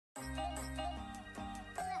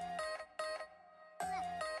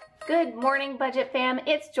Good morning, Budget Fam.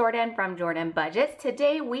 It's Jordan from Jordan Budgets.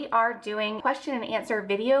 Today we are doing question and answer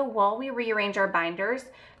video while we rearrange our binders.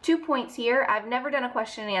 2 points here. I've never done a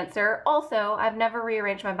question and answer. Also, I've never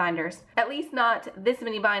rearranged my binders. At least not this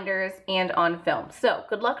many binders and on film. So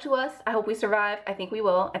good luck to us. I hope we survive. I think we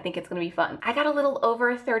will. I think it's gonna be fun. I got a little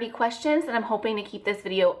over 30 questions and I'm hoping to keep this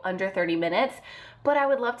video under 30 minutes, but I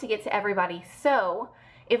would love to get to everybody. So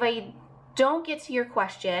if I don't get to your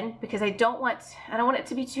question, because I don't want it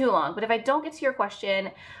to be too long, but if I don't get to your question,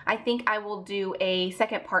 I think I will do a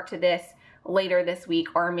second part to this later this week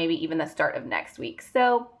or maybe even the start of next week.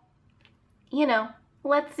 So, you know,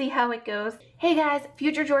 let's see how it goes. Hey guys,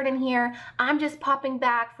 Future Jordan here. I'm just popping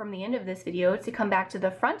back from the end of this video to come back to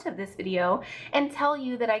the front of this video and tell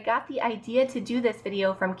you that I got the idea to do this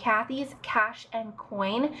video from Kathy's Cash and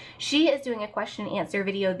Coin. She is doing a question and answer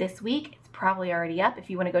video this week. It's probably already up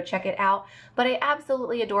if you want to go check it out, but I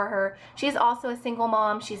absolutely adore her. She's also a single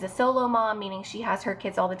mom. She's a solo mom, meaning she has her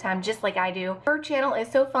kids all the time just like I do. Her channel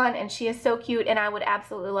is so fun and she is so cute, and I would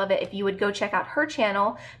absolutely love it if you would go check out her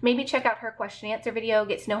channel, maybe check out her question and answer video,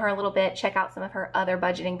 get to know her a little bit, check out some of her other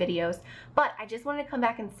budgeting videos. But I just wanted to come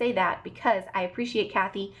back and say that because I appreciate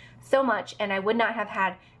Kathy so much, and I would not have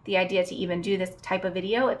had the idea to even do this type of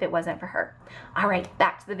video if it wasn't for her. All right,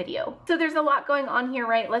 back to the video. So there's a lot going on here,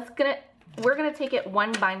 right? We're gonna take it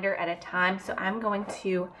one binder at a time. So I'm going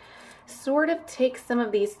to sort of take some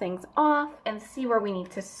of these things off and see where we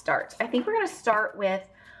need to start. I think we're gonna start with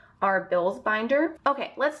our bills binder.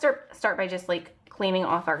 Okay, let's start by just like cleaning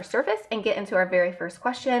off our surface and get into our very first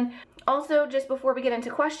question. Also, just before we get into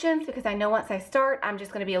questions, because I know once I start, I'm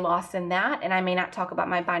just gonna be lost in that and I may not talk about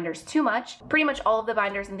my binders too much. Pretty much all of the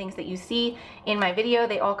binders and things that you see in my video,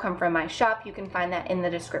 they all come from my shop. You can find that in the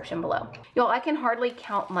description below. Y'all, I can hardly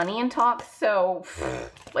count money in talk, so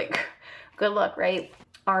like, good luck, right?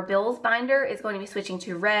 Our bills binder is going to be switching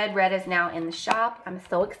to red. Red is now in the shop. I'm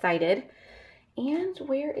so excited. And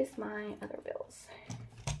where is my other bills?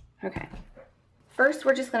 Okay. First,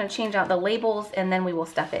 we're just going to change out the labels and then we will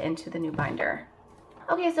stuff it into the new binder.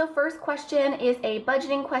 Okay, so first question is a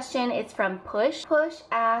budgeting question. It's from Push. Push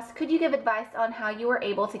asks, could you give advice on how you were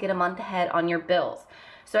able to get a month ahead on your bills?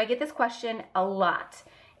 So I get this question a lot,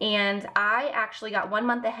 and I actually got 1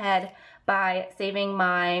 month ahead by saving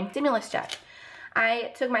my stimulus check.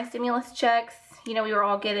 I took my stimulus checks, you know, we were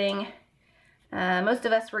all getting, most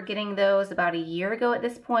of us were getting those about a year ago at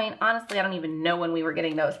this point. Honestly, I don't even know when we were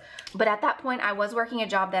getting those. But at that point, I was working a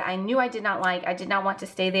job that I knew I did not like. I did not want to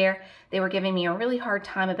stay there. They were giving me a really hard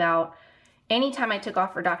time about anytime I took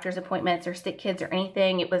off for doctor's appointments or sick kids or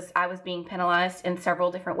anything. I was being penalized in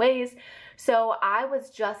several different ways. So I was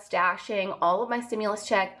just stashing all of my stimulus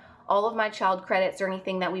check, all of my child credits or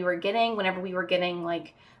anything that we were getting whenever we were getting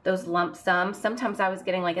like those lump sums. Sometimes I was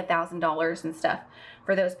getting like $1,000 and stuff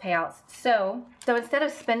for those payouts. So instead of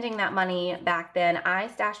spending that money back then, I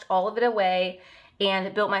stashed all of it away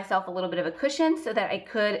and built myself a little bit of a cushion so that I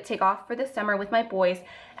could take off for the summer with my boys,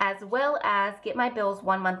 as well as get my bills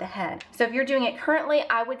 1 month ahead. So if you're doing it currently,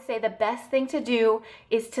 I would say the best thing to do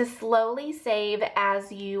is to slowly save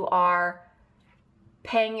as you are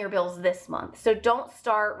paying your bills this month. So don't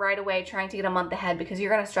start right away trying to get a month ahead because you're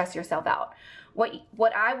gonna stress yourself out.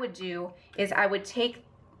 What I would do is I would take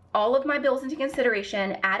all of my bills into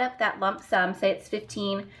consideration, add up that lump sum, say it's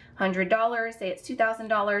 $1,500, say it's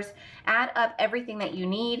 $2,000, add up everything that you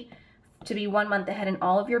need to be 1 month ahead in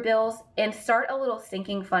all of your bills, and start a little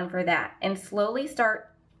sinking fund for that, and slowly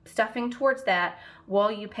start stuffing towards that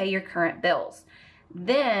while you pay your current bills.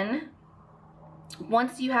 Then,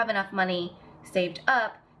 once you have enough money saved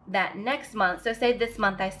up, that next month, so say this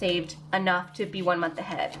month I saved enough to be 1 month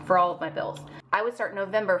ahead for all of my bills, I would start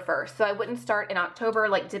November 1st. So I wouldn't start in October,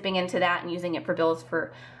 like dipping into that and using it for bills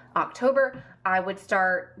for October. I would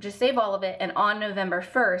start, just save all of it, and on November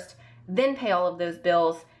 1st, then pay all of those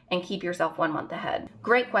bills and keep yourself 1 month ahead.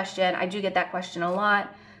 Great question. I do get that question a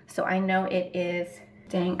lot. So I know it is,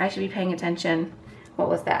 dang, I should be paying attention. What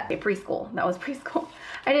was that? Preschool. That was preschool.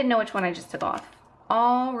 I didn't know which one I just took off.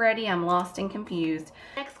 Already I'm lost and confused.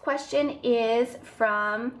 Next question is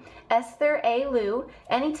from Esther A. Lou.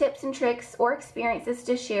 Any tips and tricks or experiences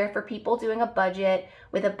to share for people doing a budget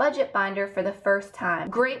with a budget binder for the first time?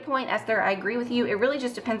 Great point, Esther. I agree with you. It really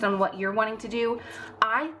just depends on what you're wanting to do.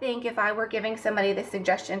 I think if I were giving somebody this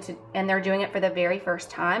suggestion and they're doing it for the very first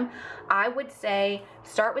time, I would say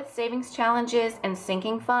start with savings challenges and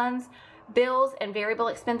sinking funds. Bills and variable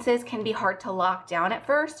expenses can be hard to lock down at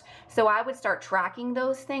first, so I would start tracking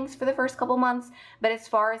those things for the first couple months. But as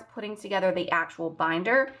far as putting together the actual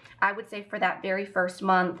binder, I would say for that very first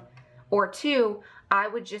month or two, I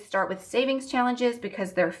would just start with savings challenges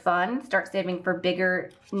because they're fun. Start saving for bigger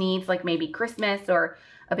needs like maybe Christmas or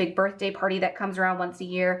a big birthday party that comes around once a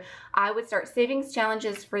year. I would start savings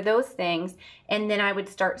challenges for those things, and then I would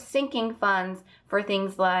start sinking funds for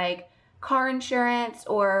things like car insurance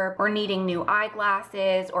or needing new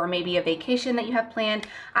eyeglasses or maybe a vacation that you have planned.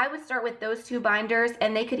 I would start with those 2 binders,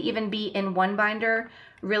 and they could even be in one binder.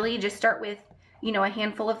 Really just start with, you know, a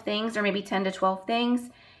handful of things or maybe 10 to 12 things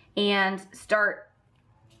and start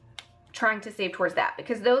trying to save towards that,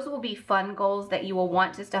 because those will be fun goals that you will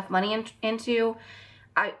want to stuff money into.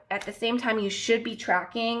 At the same time, you should be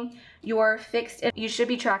tracking your you should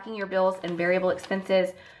be tracking your bills and variable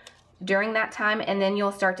expenses during that time, and then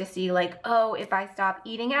you'll start to see like, oh, if I stop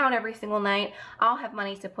eating out every single night, I'll have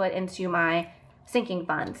money to put into my sinking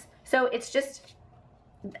funds. So it's just,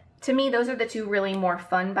 to me, those are the 2 really more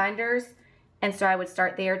fun binders, and so I would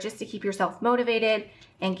start there just to keep yourself motivated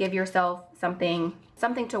and give yourself something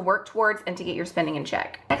to work towards and to get your spending in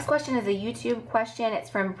check. Next question is a YouTube question. It's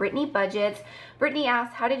from Brittany Budgets. Brittany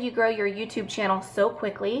asks, how did you grow your YouTube channel so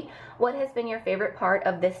quickly? What has been your favorite part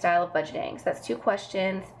of this style of budgeting? So that's 2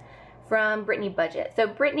 questions from Brittany Budget. So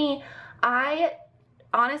Brittany,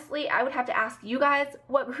 honestly, I would have to ask you guys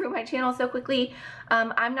what grew my channel so quickly.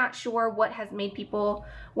 I'm not sure what has made people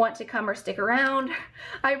want to come or stick around.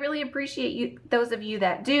 I really appreciate those of you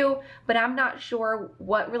that do, but I'm not sure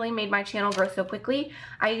what really made my channel grow so quickly.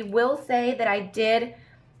 I will say that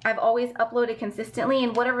I've always uploaded consistently,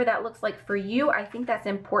 and whatever that looks like for you, I think that's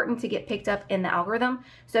important to get picked up in the algorithm.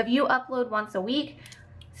 So if you upload once a week,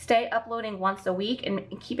 stay uploading once a week and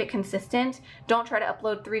keep it consistent. Don't try to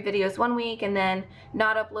upload 3 videos one week and then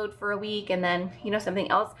not upload for a week and then, you know, something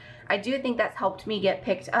else. I do think that's helped me get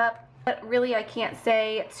picked up, but really I can't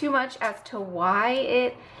say too much as to why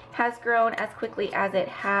it has grown as quickly as it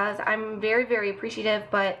has. I'm very, very appreciative,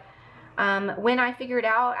 but when I figure it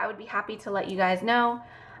out, I would be happy to let you guys know.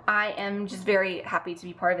 I am just very happy to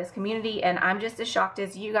be part of this community, and I'm just as shocked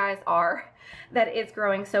as you guys are that it's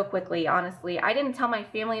growing so quickly, honestly. I didn't tell my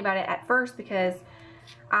family about it at first because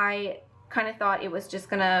I kind of thought it was just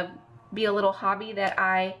gonna be a little hobby that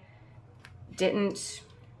I didn't,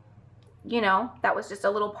 you know, that was just a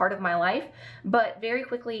little part of my life. But very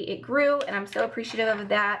quickly it grew, and I'm so appreciative of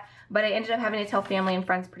that. But I ended up having to tell family and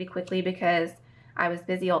friends pretty quickly because I was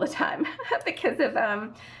busy all the time because of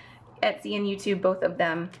Etsy and YouTube, both of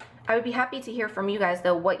them. I would be happy to hear from you guys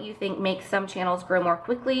though, what you think makes some channels grow more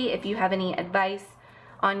quickly. If you have any advice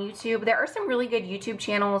on YouTube, there are some really good YouTube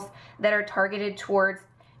channels that are targeted towards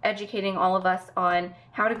educating all of us on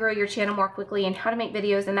how to grow your channel more quickly and how to make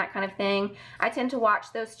videos and that kind of thing. I tend to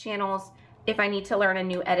watch those channels if I need to learn a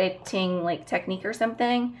new editing like technique or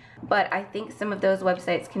something, but I think some of those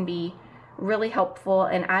websites can be really helpful,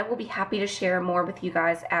 and I will be happy to share more with you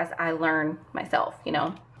guys as I learn myself, you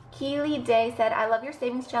know. Keely Day said, I love your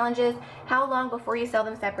savings challenges. How long before you sell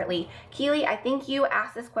them separately? Keely, I think you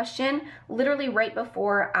asked this question literally right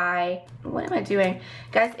before what am I doing?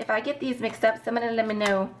 Guys, if I get these mixed up, somebody let me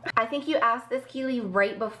know. I think you asked this, Keely,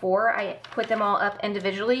 right before I put them all up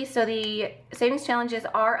individually. So the savings challenges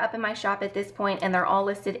are up in my shop at this point, and they're all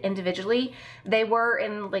listed individually. They were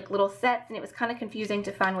in like little sets, and it was kind of confusing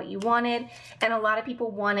to find what you wanted. And a lot of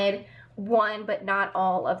people wanted one, but not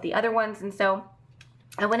all of the other ones. And so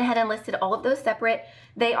I went ahead and listed all of those separate.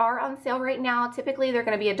 They are on sale right now. Typically they're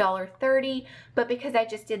going to be $1.30, but because I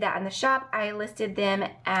just did that in the shop, I listed them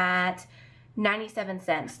at 97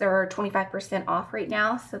 cents. They're 25% off right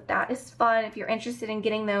now, so that is fun. If you're interested in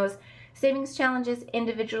getting those savings challenges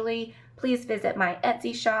individually, please visit my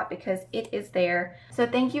Etsy shop because it is there. So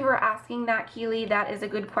thank you for asking that, Keely. That is a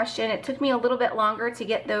good question. It took me a little bit longer to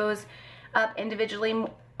get those up individually,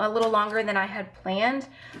 a little longer than I had planned.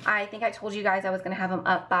 I think I told you guys I was gonna have them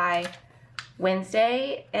up by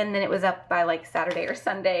Wednesday, and then it was up by like Saturday or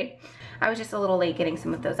Sunday. I was just a little late getting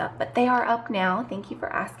some of those up, but they are up now. Thank you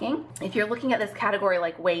for asking. If you're looking at this category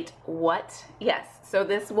like, wait, what? Yes, so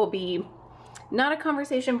this will be not a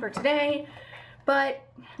conversation for today,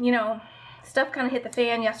 but you know, stuff kind of hit the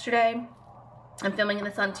fan yesterday. I'm filming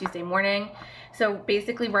this on Tuesday morning. So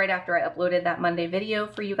basically right after I uploaded that Monday video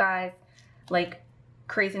for you guys, like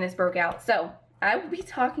craziness broke out. So I will be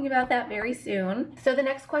talking about that very soon. So the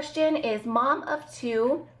next question is Mom of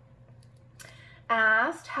Two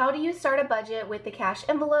asked, how do you start a budget with the cash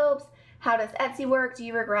envelopes? How does Etsy work? Do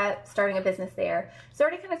you regret starting a business there? So I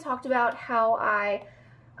already kind of talked about how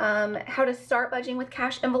to start budgeting with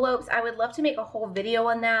cash envelopes. I would love to make a whole video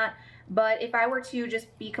on that, but if I were to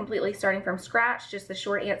just be completely starting from scratch, just the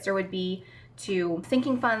short answer would be to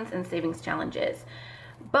sinking funds and savings challenges.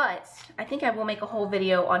 But I think I will make a whole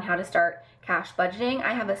video on how to start cash budgeting.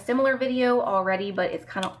 I have a similar video already, but it's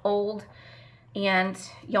kind of old, and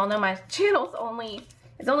y'all know my channel's only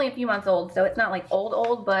a few months old, so it's not like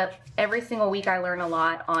old, but every single week I learn a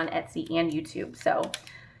lot on Etsy and YouTube. So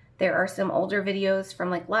there are some older videos from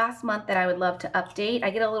like last month that I would love to update. I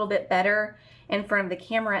get a little bit better in front of the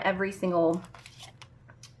camera every single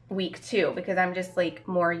week too, because I'm just like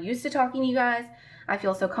more used to talking to you guys. I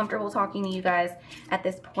feel so comfortable talking to you guys at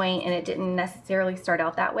this point, and it didn't necessarily start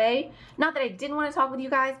out that way. Not that I didn't want to talk with you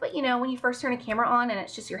guys, but you know, when you first turn a camera on and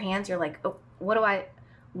it's just your hands, you're like, oh, what do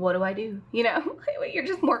I do? You know, you're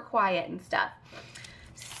just more quiet and stuff.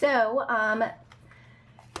 So,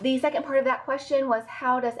 the second part of that question was,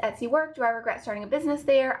 how does Etsy work? Do I regret starting a business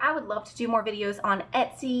there? I would love to do more videos on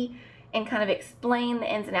Etsy and kind of explain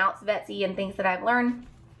the ins and outs of Etsy and things that I've learned.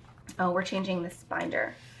 Oh, we're changing this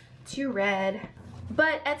binder to red.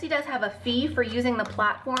 But Etsy does have a fee for using the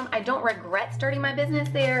platform. I don't regret starting my business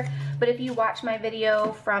there, but if you watch my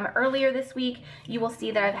video from earlier this week, you will see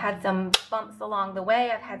that I've had some bumps along the way.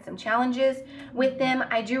 I've had some challenges with them.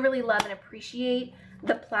 I do really love and appreciate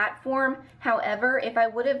the platform. However, if I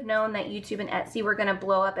would have known that YouTube and Etsy were gonna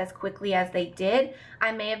blow up as quickly as they did,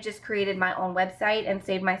 I may have just created my own website and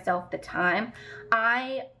saved myself the time.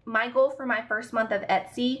 My goal for my first month of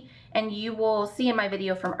Etsy, and you will see in my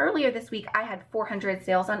video from earlier this week, I had 400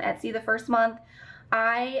 sales on Etsy the first month.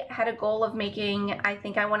 I had a goal of making, I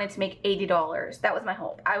think I wanted to make $80. That was my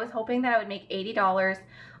hope. I was hoping that I would make $80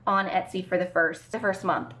 on Etsy for the first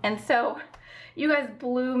month. And so you guys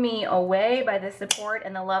blew me away by the support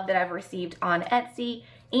and the love that I've received on Etsy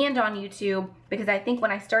and on YouTube, because I think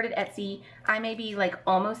when I started Etsy, I maybe like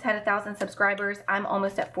almost had 1,000 subscribers. I'm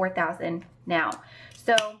almost at 4,000 now.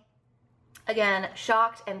 So again,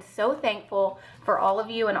 shocked and so thankful for all of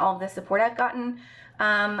you and all of the support I've gotten.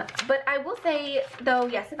 But I will say though,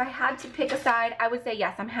 yes, if I had to pick a side, I would say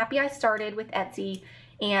yes, I'm happy I started with Etsy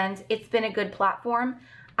and it's been a good platform.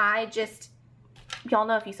 Y'all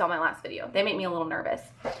know if you saw my last video, they make me a little nervous.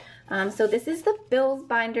 So this is the bills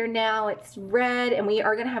binder now. It's red, and we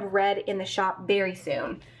are gonna have red in the shop very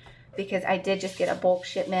soon because I did just get a bulk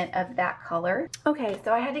shipment of that color. Okay,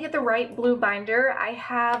 so I had to get the right blue binder. I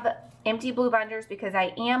have empty blue binders because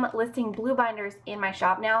I am listing blue binders in my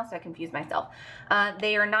shop now, so I confused myself.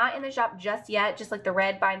 They are not in the shop just yet, just like the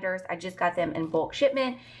red binders. I just got them in bulk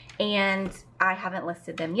shipment, and I haven't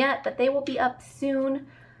listed them yet, but they will be up soon.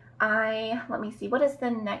 Let me see, what is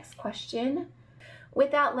the next question?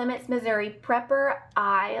 Without Limits Missouri Prepper,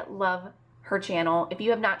 I love her channel. If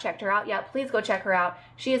you have not checked her out yet, please go check her out.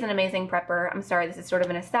 She is an amazing prepper. I'm sorry, this is sort of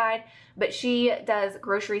an aside, but she does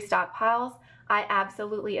grocery stockpiles. I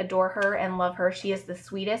absolutely adore her and love her. She is the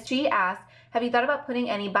sweetest. She asked, have you thought about putting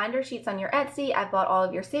any binder sheets on your Etsy? I've bought all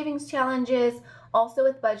of your savings challenges, also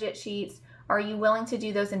with budget sheets. Are you willing to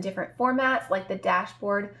do those in different formats, like the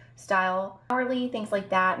dashboard style, hourly, things like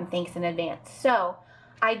that, and thanks in advance. So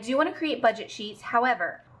I do want to create budget sheets.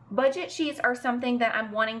 However, budget sheets are something that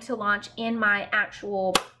I'm wanting to launch in my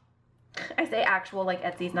actual, I say actual like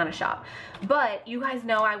Etsy's not a shop, but you guys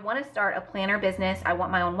know I want to start a planner business. I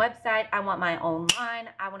want my own website. I want my own line.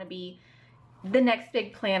 I want to be the next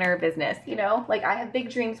big planner business, you know, like I have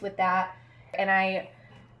big dreams with that. And I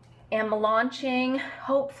am launching,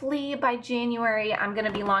 hopefully by January, I'm going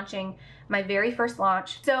to be launching my very first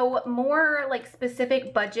launch. So more like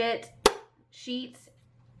specific budget sheets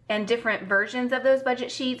and different versions of those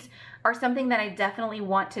budget sheets are something that I definitely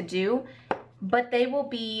want to do, but they will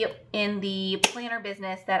be in the planner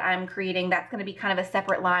business that I'm creating. That's going to be kind of a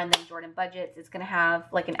separate line than Jordan Budgets. It's going to have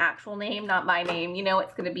like an actual name, not my name. You know,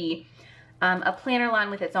 it's going to be a planner line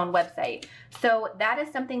with its own website. So that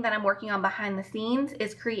is something that I'm working on behind the scenes,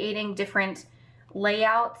 is creating different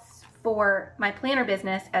layouts for my planner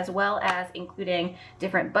business, as well as including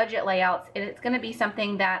different budget layouts. And it's going to be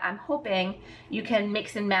something that I'm hoping you can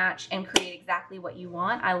mix and match and create exactly what you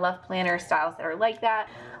want. I love planner styles that are like that.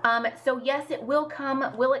 So yes, it will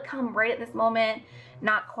come. Will it come right at this moment?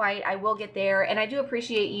 Not quite. I will get there. And I do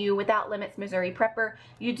appreciate you, Without Limits Missouri Prepper.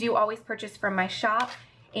 You do always purchase from my shop,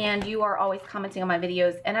 and you are always commenting on my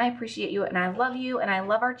videos, and I appreciate you, and I love you, and I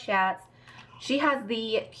love our chats. She has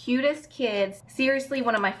the cutest kids. Seriously,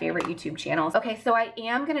 one of my favorite YouTube channels. Okay, so I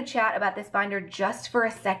am gonna chat about this binder just for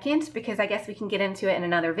a second, because I guess we can get into it in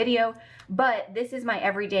another video, but this is my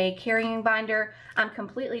everyday carrying binder. I'm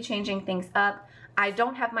completely changing things up. I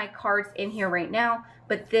don't have my cards in here right now,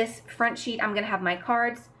 but this front sheet, I'm gonna have my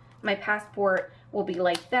cards. My passport will be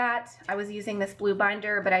like that. I was using this blue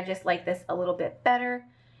binder, but I just like this a little bit better.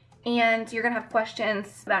 And you're gonna have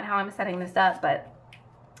questions about how I'm setting this up, but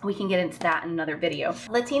we can get into that in another video.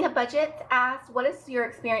 Latina Budgets asks, what is your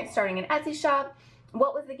experience starting an Etsy shop?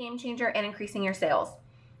 what was the game changer in increasing your sales?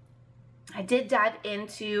 I did dive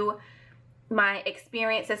into my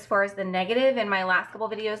experience as far as the negative in my last couple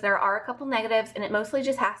videos. There are a couple negatives, and it mostly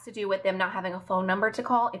just has to do with them not having a phone number to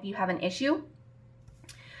call if you have an issue.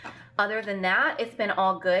 Other than that, it's been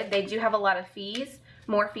all good. They do have a lot of fees,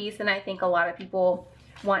 more fees than I think a lot of people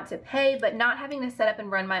want to pay, but not having to set up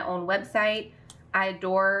and run my own website, I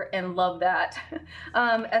adore and love that.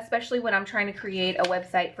 Especially when I'm trying to create a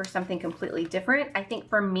website for something completely different. I think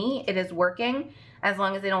for me, it is working as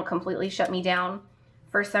long as they don't completely shut me down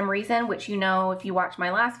for some reason, which, you know, if you watch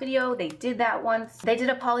my last video, they did that once. They did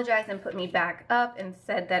apologize and put me back up and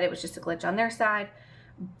said that it was just a glitch on their side.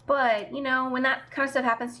 But, you know, when that kind of stuff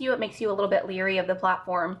happens to you, it makes you a little bit leery of the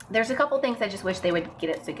platform. There's a couple things I just wish they would get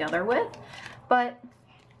it together with, but,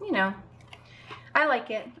 you know, I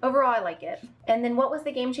like it. Overall, I like it. And then what was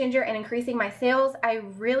the game changer in increasing my sales? I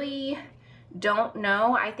really don't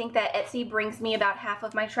know. I think that Etsy brings me about half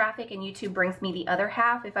of my traffic and YouTube brings me the other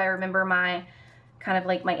half, if I remember my kind of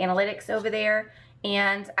like my analytics over there.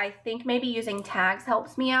 And I think maybe using tags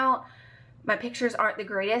helps me out. My pictures aren't the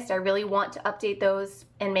greatest. I really want to update those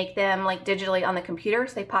and make them like digitally on the computer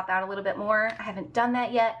so they pop out a little bit more. I haven't done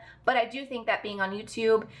that yet, but I do think that being on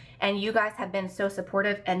YouTube and you guys have been so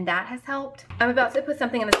supportive and that has helped. I'm about to put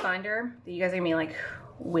something in this binder that you guys are gonna be like,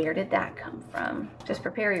 where did that come from? Just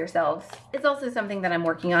prepare yourselves. It's also something that I'm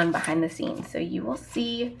working on behind the scenes, so you will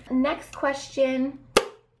see. Next question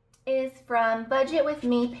is from Budget With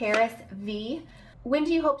Me Paris V. When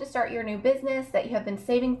do you hope to start your new business that you have been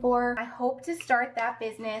saving for? I hope to start that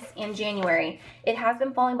business in January. It has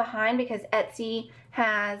been falling behind because Etsy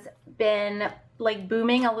has been like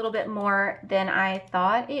booming a little bit more than I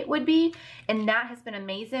thought it would be, and that has been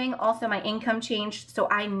amazing. Also, my income changed, so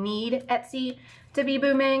I need Etsy to be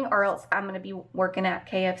booming or else I'm gonna be working at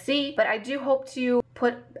KFC. But I do hope to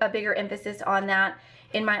put a bigger emphasis on that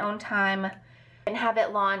in my own time and have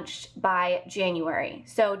it launched by January.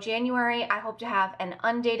 So January, I hope to have an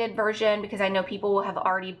undated version because I know people will have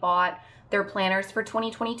already bought their planners for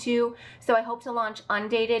 2022. So I hope to launch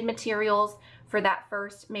undated materials for that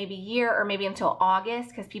first maybe year or maybe until August,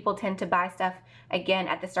 because people tend to buy stuff again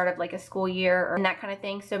at the start of like a school year and that kind of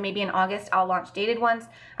thing. So maybe in August I'll launch dated ones.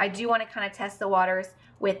 I do want to kind of test the waters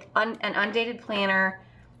with an undated planner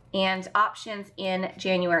and options in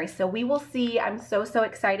January. So we will see. I'm so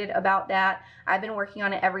excited about that. I've been working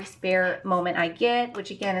on it every spare moment I get,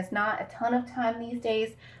 which again is not a ton of time these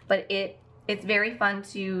days, but it's very fun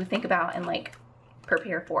to think about and like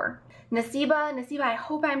prepare for. Nasiba, I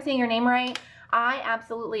hope I'm saying your name right. I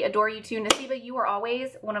absolutely adore you too. Nasiba, you are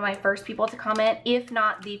always one of my first people to comment, if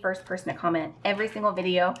not the first person to comment every single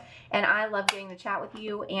video. And I love getting to chat with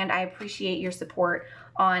you and I appreciate your support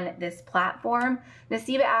on this platform.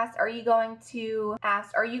 Nasiba asked, are you going to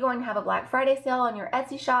have a Black Friday sale on your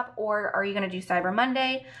Etsy shop or are you going to do Cyber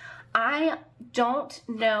Monday? I don't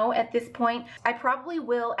know at this point. I probably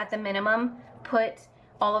will at the minimum put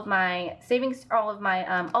all of my savings, all of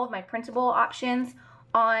my printable options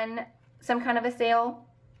on some kind of a sale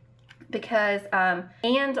because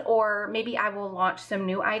and or maybe I will launch some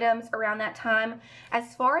new items around that time.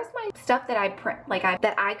 As far as my stuff that I print,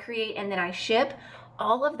 that I create and then I ship,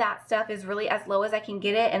 all of that stuff is really as low as I can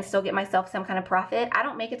get it and still get myself some kind of profit. I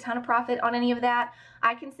don't make a ton of profit on any of that.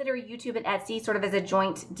 I consider YouTube and Etsy sort of as a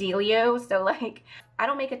joint dealio. So like I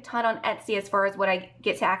don't make a ton on Etsy as far as what I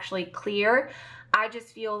get to actually clear. I just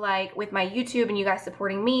feel like with my YouTube and you guys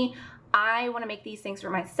supporting me, I want to make these things for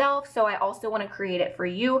myself, so I also want to create it for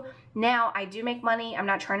you. Now, I do make money. I'm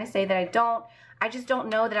not trying to say that I don't. I just don't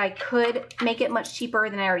know that I could make it much cheaper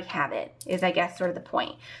than I already have it, is I guess sort of the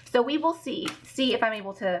point. So we will see if I'm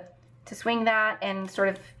able to swing that and sort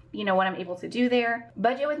of, you know, what I'm able to do there.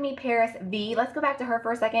 Budget With Me Paris V. Let's go back to her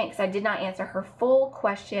for a second because I did not answer her full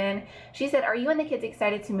question. She said, are you and the kids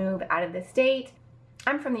excited to move out of the state?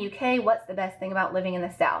 I'm from the UK. What's the best thing about living in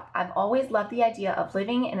the South? I've always loved the idea of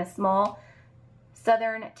living in a small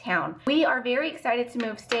southern town. We are very excited to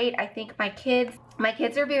move state. I think my kids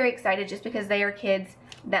are very excited just because they are kids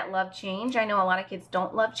that love change. I know a lot of kids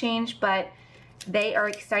don't love change, but they are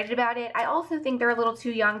excited about it. I also think they're a little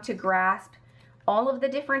too young to grasp all of the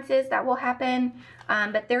differences that will happen,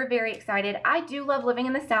 but they're very excited. I do love living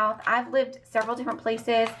in the South. I've lived several different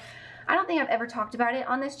places. I don't think I've ever talked about it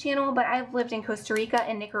on this channel, but I've lived in Costa Rica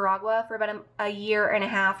and Nicaragua for about a year and a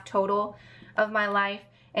half total of my life.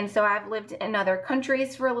 And so I've lived in other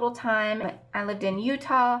countries for a little time. I lived in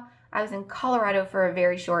Utah. I was in Colorado for a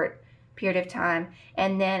very short period of time.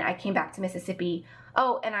 And then I came back to Mississippi.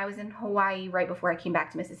 Oh, and I was in Hawaii right before I came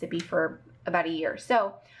back to Mississippi for about a year.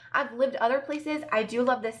 So I've lived other places. I do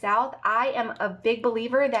love the South. I am a big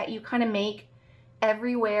believer that you kind of make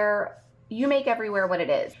everywhere. You make everywhere what it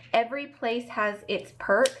is. Every place has its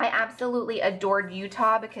perk. I absolutely adored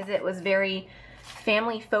Utah because it was very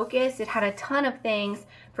family focused. It had a ton of things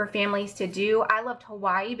for families to do. I loved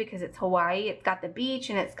Hawaii because it's Hawaii. It's got the beach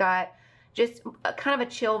and it's got just a kind of a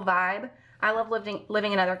chill vibe. I love living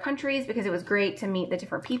in other countries because it was great to meet the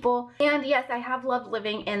different people. And yes, I have loved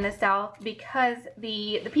living in the South because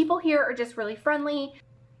the people here are just really friendly.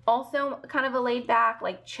 Also kind of a laid back,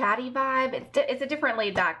 like chatty vibe. It's a different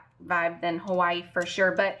laid back vibe than Hawaii for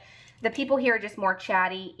sure, but the people here are just more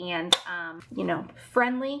chatty and, you know,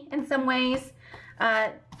 friendly in some ways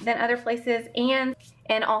than other places.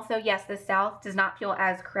 And also, yes, the South does not feel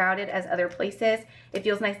as crowded as other places. It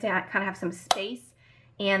feels nice to kind of have some space.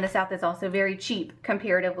 And the South is also very cheap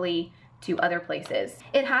comparatively to other places.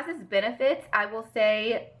 It has its benefits. I will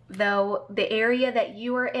say, though, the area that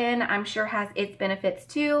you are in, I'm sure has its benefits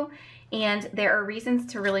too. And there are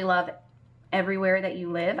reasons to really love everywhere that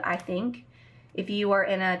you live, I think. If you are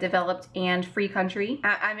in a developed and free country,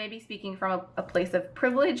 I may be speaking from a place of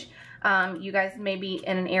privilege. You guys may be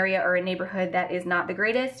in an area or a neighborhood that is not the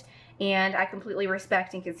greatest. And I completely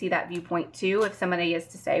respect and can see that viewpoint too. If somebody is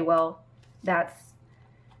to say, well, that's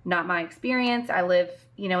not my experience, I live,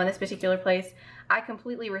 you know, in this particular place, I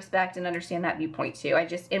completely respect and understand that viewpoint too. I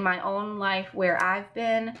just, in my own life where I've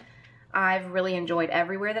been, I've really enjoyed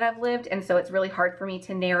everywhere that I've lived, and so it's really hard for me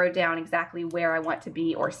to narrow down exactly where I want to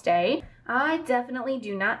be or stay. I definitely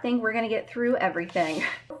do not think we're gonna get through everything.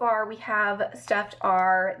 So far we have stuffed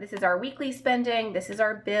this is our weekly spending, this is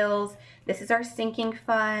our bills, this is our sinking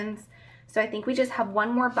funds. So I think we just have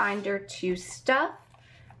one more binder to stuff,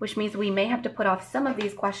 which means we may have to put off some of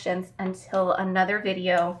these questions until another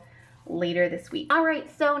video later this week. All right,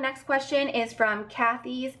 so next question is from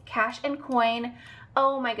Kathy's Cash and Coin.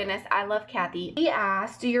 Oh my goodness, I love Kathy. She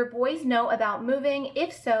asked, do your boys know about moving?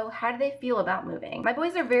 If so, how do they feel about moving? My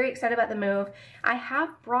boys are very excited about the move. I have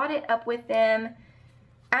brought it up with them.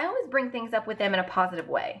 I always bring things up with them in a positive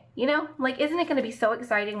way. You know, like, isn't it gonna be so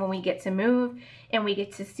exciting when we get to move and we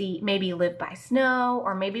get to see, maybe live by snow,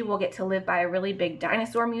 or maybe we'll get to live by a really big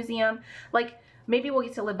dinosaur museum. Like, maybe we'll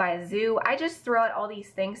get to live by a zoo. I just throw out all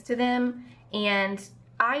these things to them, and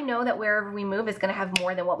I know that wherever we move is gonna have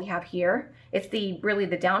more than what we have here. It's really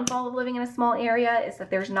the downfall of living in a small area is that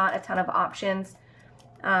there's not a ton of options,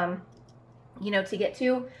 you know, to get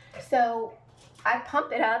to. So I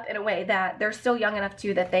pump it up in a way that they're still young enough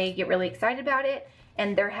too that they get really excited about it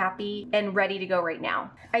and they're happy and ready to go right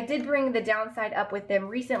now. I did bring the downside up with them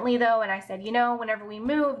recently though, and I said, you know, whenever we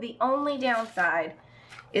move, the only downside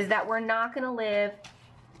is that we're not gonna live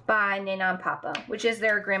by Nana and Papa, which is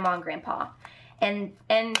their grandma and grandpa. And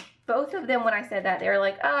both of them, when I said that, they were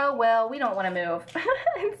like, oh, well, we don't wanna move.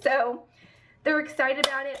 And so they're excited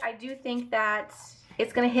about it. I do think that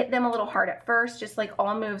it's gonna hit them a little hard at first, just like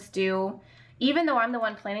all moves do. Even though I'm the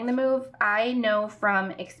one planning the move, I know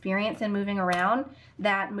from experience in moving around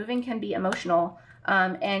that moving can be emotional,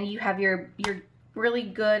 and you have your really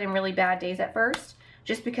good and really bad days at first,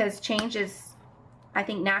 just because change is, I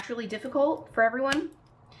think, naturally difficult for everyone.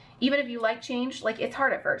 Even if you like change, like, it's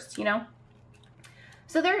hard at first, you know?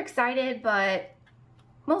 So they're excited, but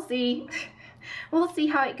we'll see. We'll see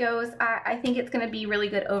how it goes. I think it's gonna be really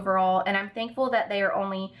good overall, and I'm thankful that they are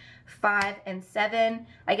only 5 and 7.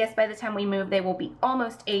 I guess by the time we move, they will be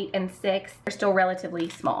almost 8 and 6. They're still relatively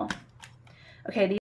small. Okay,